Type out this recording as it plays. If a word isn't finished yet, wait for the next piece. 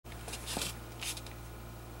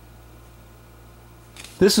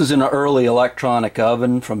This is an early electronic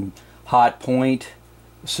oven from Hotpoint,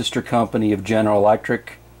 a sister company of General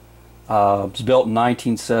Electric. It was built in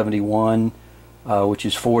 1971, which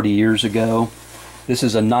is 40 years ago. This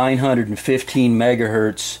is a 915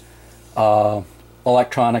 megahertz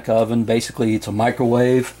electronic oven. Basically, it's a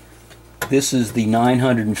microwave. This is the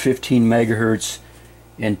 915 megahertz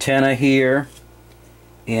antenna here,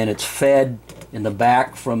 and it's fed in the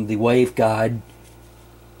back from the waveguide.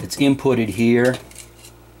 It's inputted here.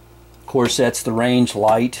 Of course, that's the range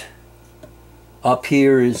light. Up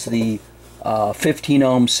here is the 15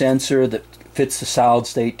 ohm sensor that fits the solid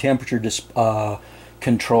state temperature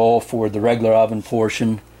control for the regular oven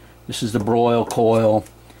portion. This is the broil coil.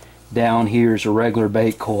 Down here is a regular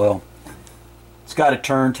bake coil. It's got a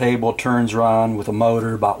turntable, turns on with a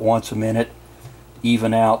motor about once a minute.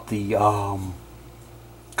 Even out the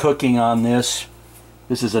cooking on this.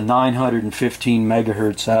 This is a 915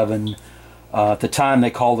 megahertz oven. At the time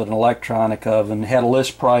they called it an electronic oven. It had a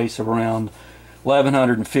list price of around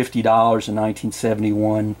 $1,150 in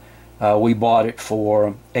 1971. We bought it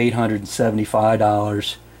for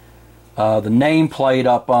 $875. The nameplate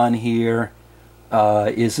up on here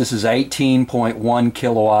is this is 18.1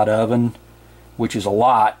 kilowatt oven, which is a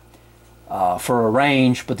lot for a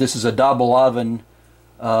range, but this is a double oven.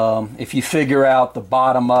 If you figure out the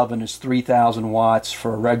bottom oven is 3,000 watts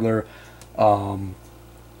for a regular oven,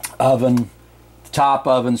 the top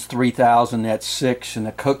oven's 3,000, that's 6, and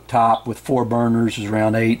the cooktop with 4 burners is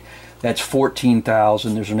around 8, that's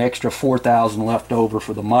 14,000. There's an extra 4,000 left over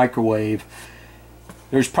for the microwave.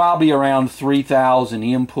 There's probably around 3,000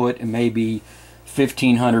 input and maybe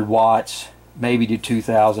 1,500 watts, maybe to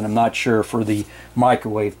 2,000, I'm not sure, for the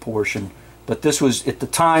microwave portion. But this was, at the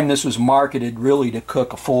time, this was marketed really to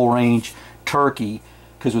cook a full range turkey,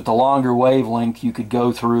 because with the longer wavelength you could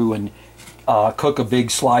go through and cook a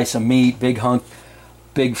big slice of meat, big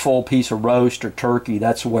full piece of roast or turkey.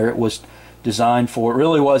 That's where it was designed for. It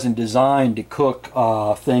really wasn't designed to cook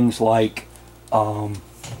things like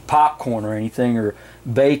popcorn or anything, or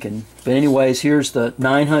bacon. But anyways, here's the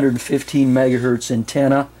 915 megahertz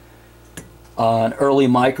antenna, an early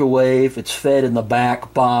microwave. It's fed in the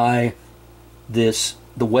back by the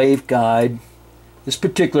waveguide. This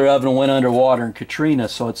particular oven went underwater in Katrina,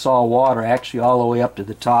 so it saw water actually all the way up to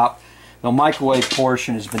the top. The microwave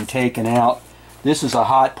portion has been taken out. This is a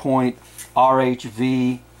Hotpoint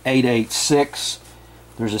RHV886.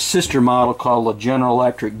 There's a sister model called the General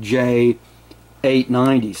Electric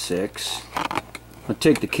J896. I'll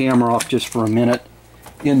take the camera off just for a minute.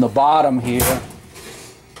 In the bottom here,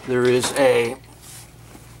 there is the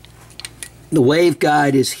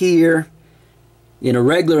waveguide is here. In a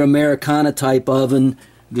regular Americana type oven,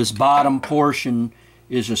 this bottom portion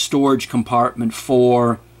is a storage compartment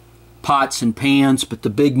for pots and pans, but the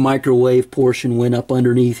big microwave portion went up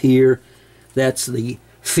underneath here. That's the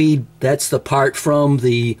feed, that's the part from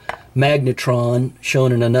the magnetron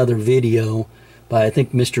shown in another video by, I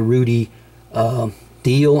think, Mr. Rudy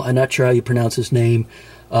Deal. I'm not sure how you pronounce his name.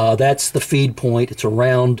 That's the feed point. It's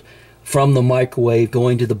around from the microwave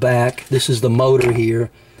going to the back. This is the motor here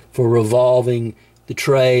for revolving the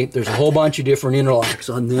tray. There's a whole bunch of different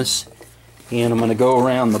interlocks on this, and I'm going to go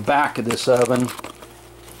around the back of this oven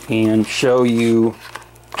and show you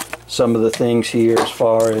some of the things here as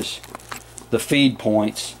far as the feed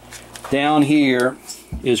points. Down here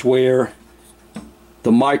is where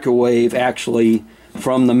the microwave actually,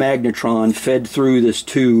 from the magnetron, fed through this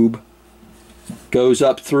tube, goes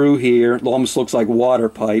up through here. It almost looks like a water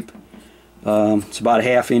pipe. It's about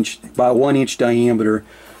about 1 inch diameter,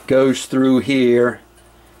 goes through here,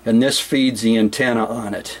 and this feeds the antenna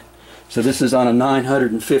on it. So this is on a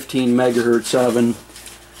 915 megahertz oven.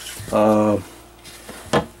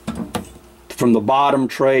 From the bottom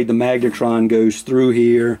tray, the magnetron goes through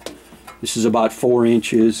here. This is about 4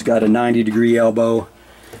 inches, got a 90-degree elbow,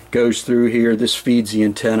 goes through here. This feeds the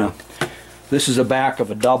antenna. This is the back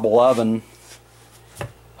of a double oven.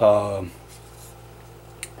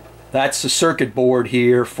 That's the circuit board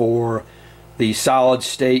here for the solid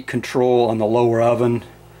state control on the lower oven,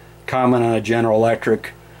 common on a General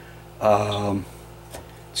Electric.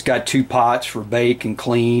 It's got 2 pots for bake and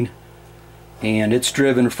clean, and it's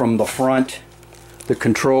driven from the front, the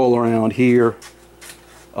control around here,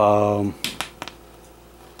 down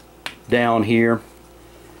here.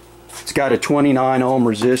 It's got a 29 ohm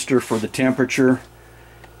resistor for the temperature,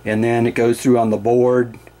 and then it goes through on the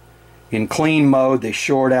board. In clean mode, they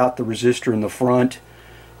short out the resistor in the front,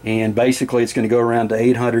 and basically it's going to go around to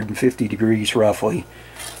 850 degrees roughly.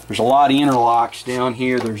 There's a lot of interlocks down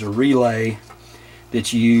here. There's a relay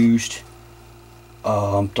that's used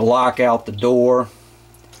to lock out the door,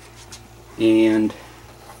 and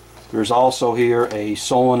There's also here a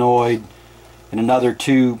solenoid and another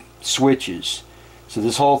 2 switches. So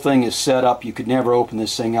this whole thing is set up. You could never open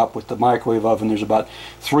this thing up with the microwave oven. There's about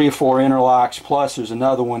 3 or 4 interlocks, plus there's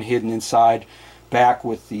another one hidden inside back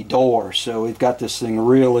with the door. So we've got this thing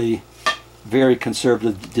really very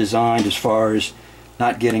conservative designed as far as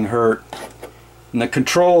not getting hurt. And the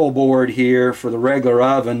control board here for the regular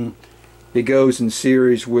oven, it goes in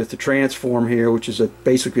series with the transform here, which is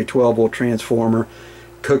basically a 12-volt transformer.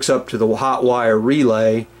 Hooks up to the hot wire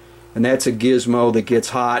relay, and that's a gizmo that gets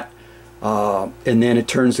hot, and then it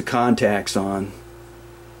turns the contacts on.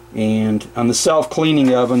 And on the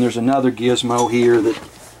self-cleaning oven, there's another gizmo here that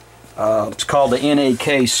it's called the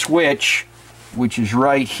NAK switch, which is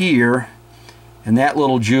right here, and that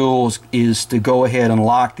little jewel is to go ahead and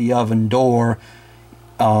lock the oven door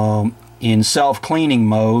in self-cleaning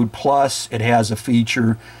mode. Plus it has a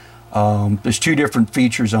feature, there's 2 different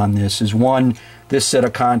features on this. Is one, this set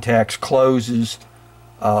of contacts closes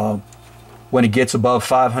when it gets above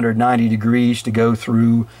 590 degrees to go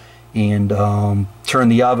through and turn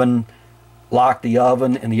the oven, lock the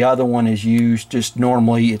oven, and the other one is used just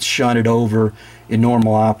normally, it's shunted over in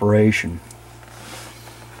normal operation.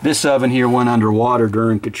 This oven here went underwater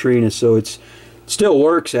during Katrina, so it still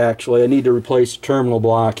works actually. I need to replace the terminal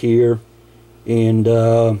block here, and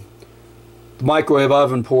the microwave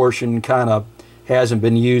oven portion kind of hasn't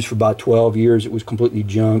been used for about 12 years. It was completely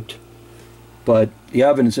junked, but the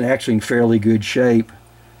oven is actually in fairly good shape,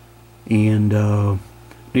 and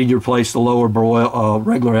need to replace the lower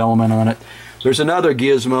regular element on it. There's another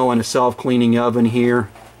gizmo in a self-cleaning oven here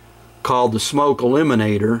called the Smoke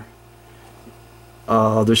Eliminator.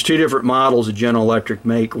 There's 2 different models that General Electric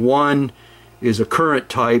make. One is a current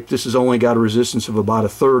type. This has only got a resistance of about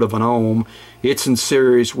 1/3 of an ohm. It's in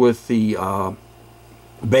series with the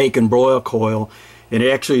bake and broil coil, and it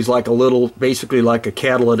actually is like a little, basically like a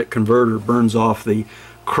catalytic converter. It burns off the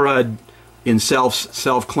crud in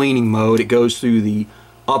self-cleaning mode. It goes through the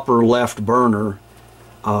upper left burner.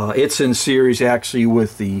 It's in series actually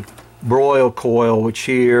with the broil coil, which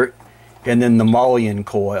here, and then the mullion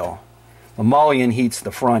coil. The mullion heats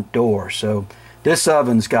the front door. So this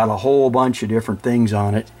oven's got a whole bunch of different things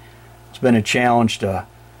on it. It's been a challenge to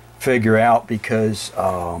figure out because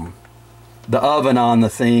the oven on the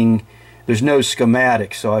thing, there's no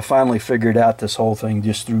schematic, so I finally figured out this whole thing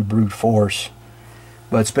just through brute force.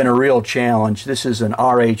 But it's been a real challenge. This is an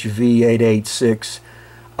RHV886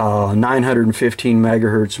 915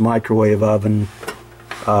 megahertz microwave oven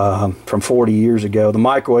from 40 years ago. The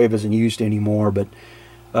microwave isn't used anymore, but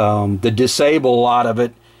to disable a lot of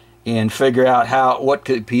it and figure out what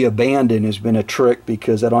could be abandoned has been a trick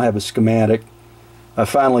because I don't have a schematic. I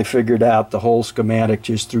finally figured out the whole schematic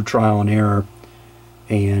just through trial and error,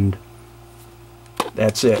 and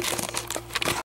that's it.